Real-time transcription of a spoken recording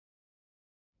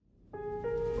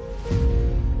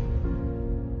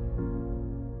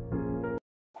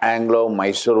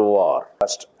Anglo-Mysore War.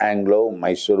 First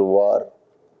Anglo-Mysore War,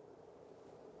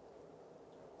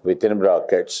 within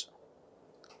brackets,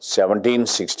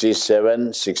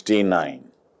 1767-69.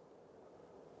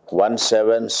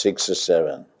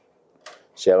 1767.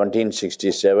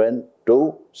 1767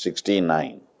 to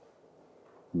 69.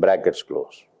 Brackets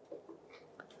close.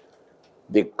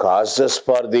 The causes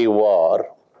for the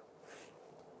war.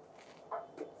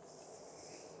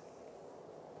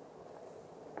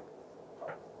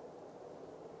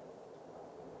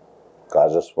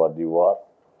 Causes for the war.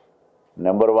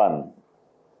 Number 1.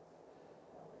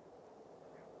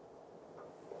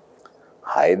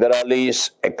 Hyder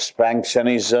Ali's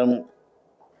expansionism.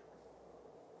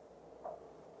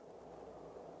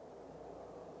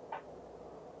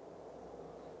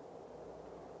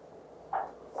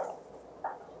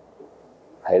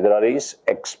 Hyder Ali's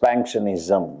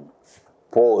expansionism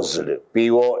posed,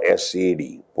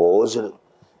 P-O-S-E-D, posed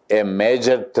a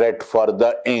major threat for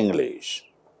the English.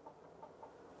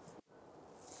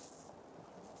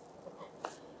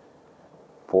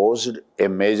 Posed a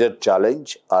major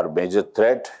challenge or major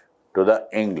threat to the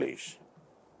English.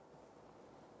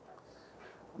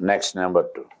 Next, number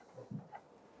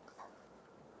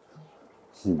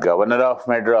 2. Governor of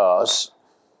Madras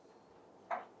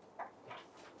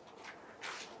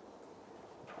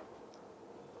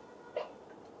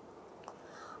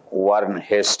Warren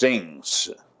Hastings,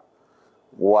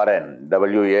 Warren,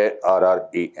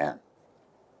 W-A-R-R-E-N,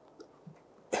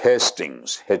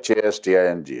 Hastings,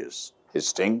 H-A-S-T-I-N-G-S,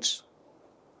 Hastings,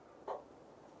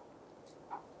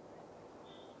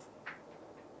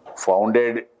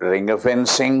 founded ring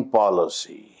fencing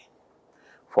policy,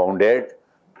 founded,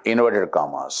 inverted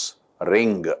commas,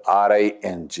 ring,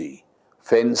 R-I-N-G,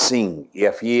 fencing,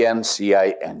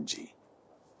 F-E-N-C-I-N-G,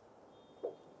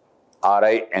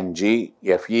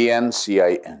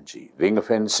 R-I-N-G-F-E-N-C-I-N-G, ring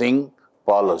fencing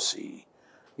policy,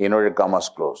 inverted commas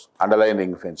close, underline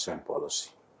ring fencing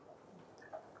policy.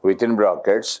 Within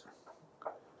brackets,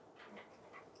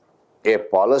 a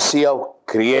policy of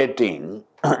creating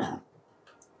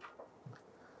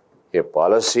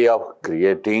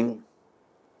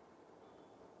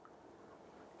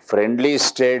friendly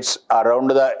states around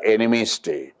the enemy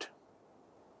state.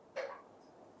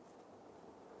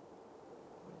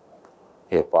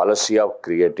 A policy of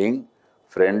creating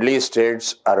friendly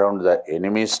states around the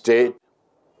enemy state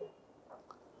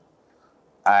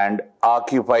and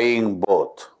occupying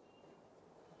both.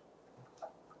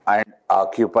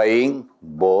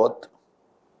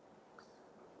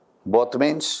 Both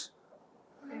means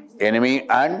enemy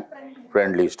and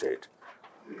friendly state.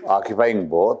 Occupying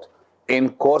both in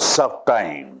course of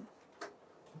time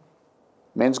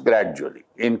means gradually,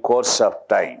 in course of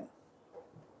time.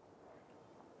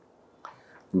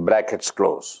 Brackets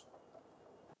close.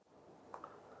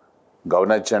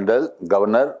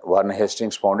 Governor Warren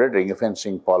Hastings founded ring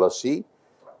fencing policy.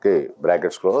 Okay,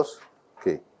 brackets close.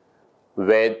 Okay,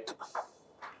 with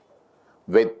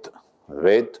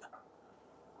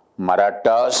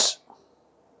Marathas,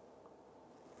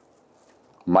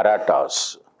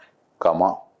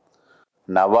 comma,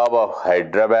 Nawab of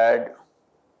Hyderabad,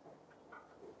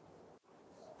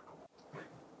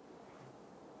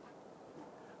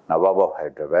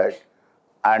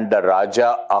 and the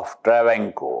Raja of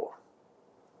Travancore,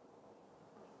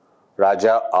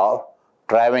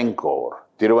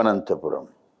 Tiruvananthapuram,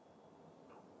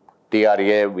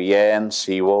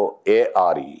 Travancore,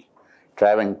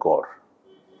 Travancore,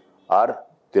 or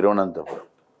Tiruvananthapuram.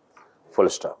 Full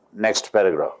stop. Next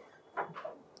paragraph.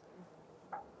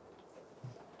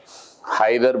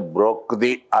 Hyder broke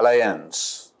the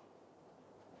alliance.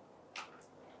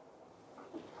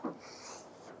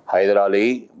 Hyder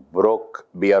Ali broke,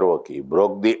 B-R-O-K,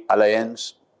 broke the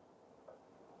alliance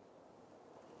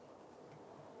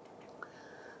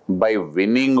by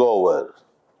winning over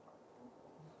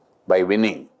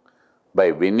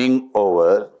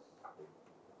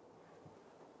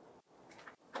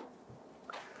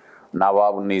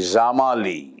Nawab Nizam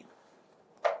Ali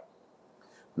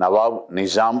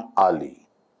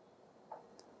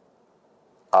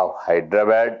of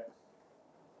Hyderabad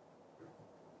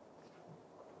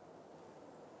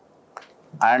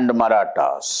and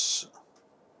Marathas.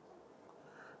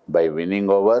 By winning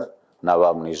over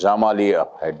Nawab Nizam Ali of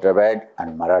Hyderabad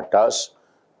and Marathas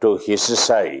to his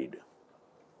side.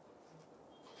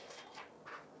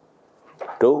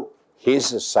 To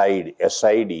his side,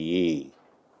 S-I-D-E.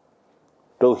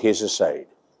 To his side.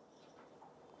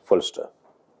 Full stop.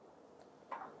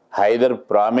 Hyder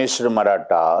promised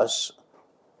Marathas.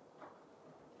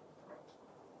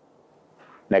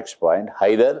 Next point.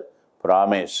 Hyder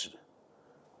promised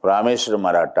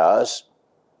Marathas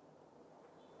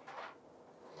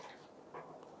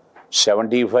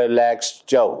 75 lakhs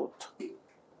Chauth.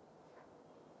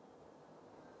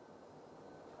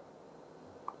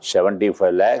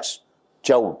 75 lakhs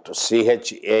Chauth.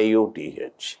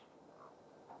 C-H-A-U-T-H.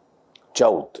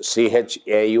 Chauth.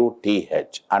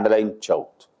 C-H-A-U-T-H. Underline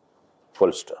Chauth.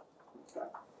 Full stop.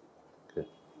 Okay.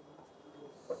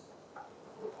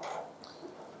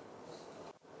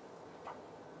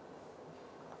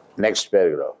 Next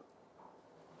paragraph.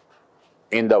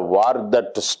 In the war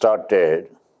that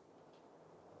started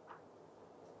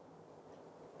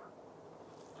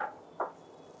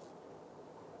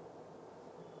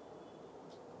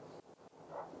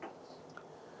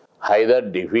Hyder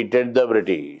defeated the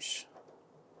British.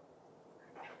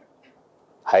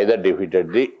 Hyder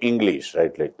defeated the English,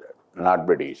 right, like that, not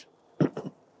British.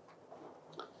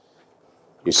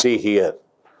 You see here,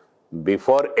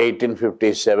 before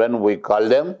 1857, we call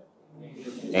them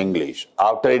English.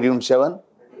 After 1857,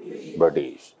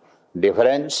 British.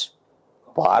 Difference,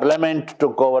 Parliament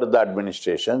took over the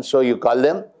administration, so you call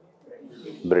them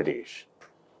British.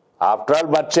 After all,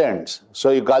 merchants,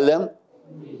 so you call them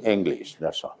English,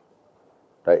 that's all.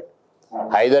 Right?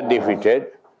 Hyder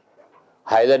defeated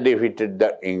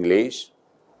the English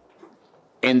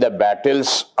in the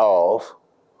battles of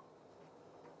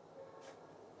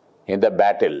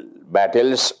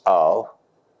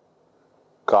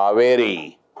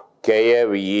Kaveri,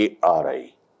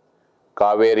 K-A-V-E-R-I,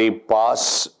 Kaveri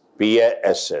Pass,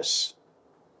 P-A-S-S,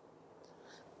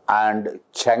 and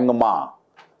Changma,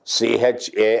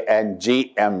 C-H-A-N-G-M-A,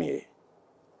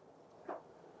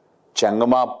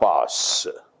 Changma Pass.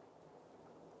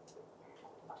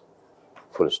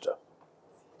 Full stop.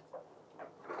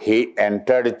 He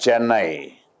entered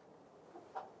Chennai.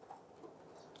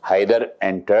 Hyder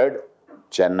entered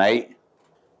Chennai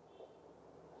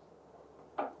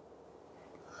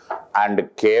and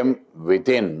came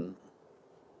within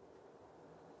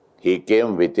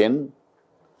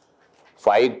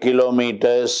 5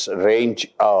 kilometers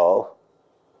range of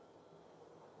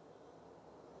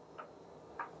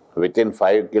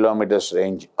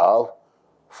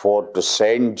Fort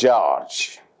St.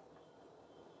 George.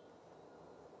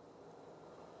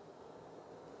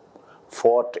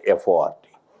 Fort F-O-R-T.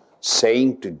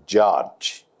 Saint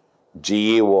George.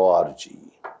 G-E-O-R-G.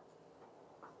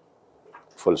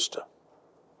 Full stop.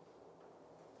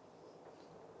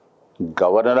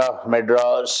 Governor of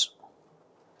Madras,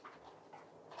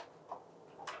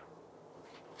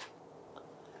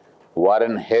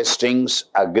 Warren Hastings,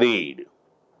 agreed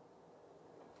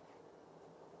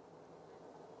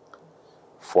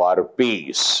for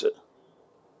peace.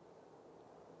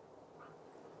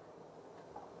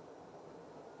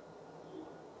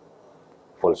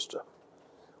 Full stop.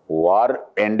 War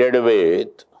ended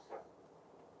with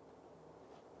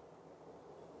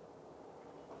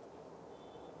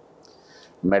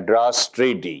Madras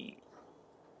Treaty.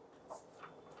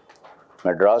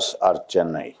 Madras or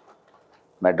Chennai.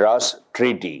 Madras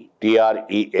Treaty,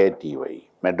 T-R-E-A-T-Y.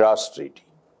 Madras Treaty,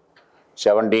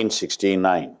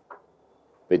 1769.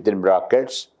 Within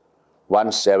brackets,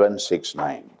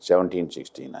 1769.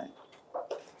 1769.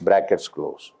 Brackets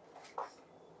close.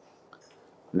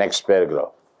 Next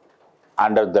paragraph.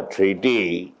 Under the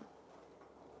treaty,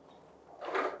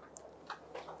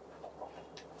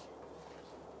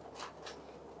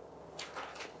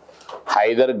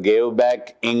 Hyder gave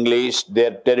back English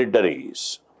their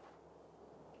territories.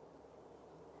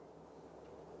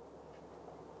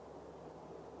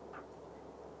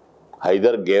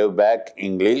 Hyder gave back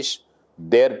English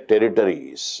their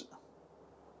territories.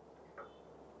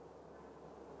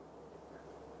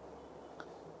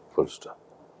 Full stop.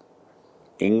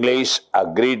 English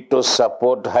agreed to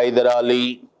support Hyder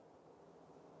Ali.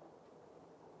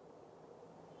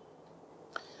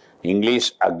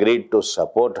 English agreed to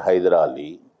support Hyder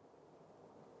Ali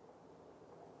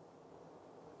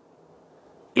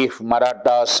if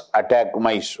Marathas attack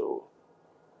Mysore.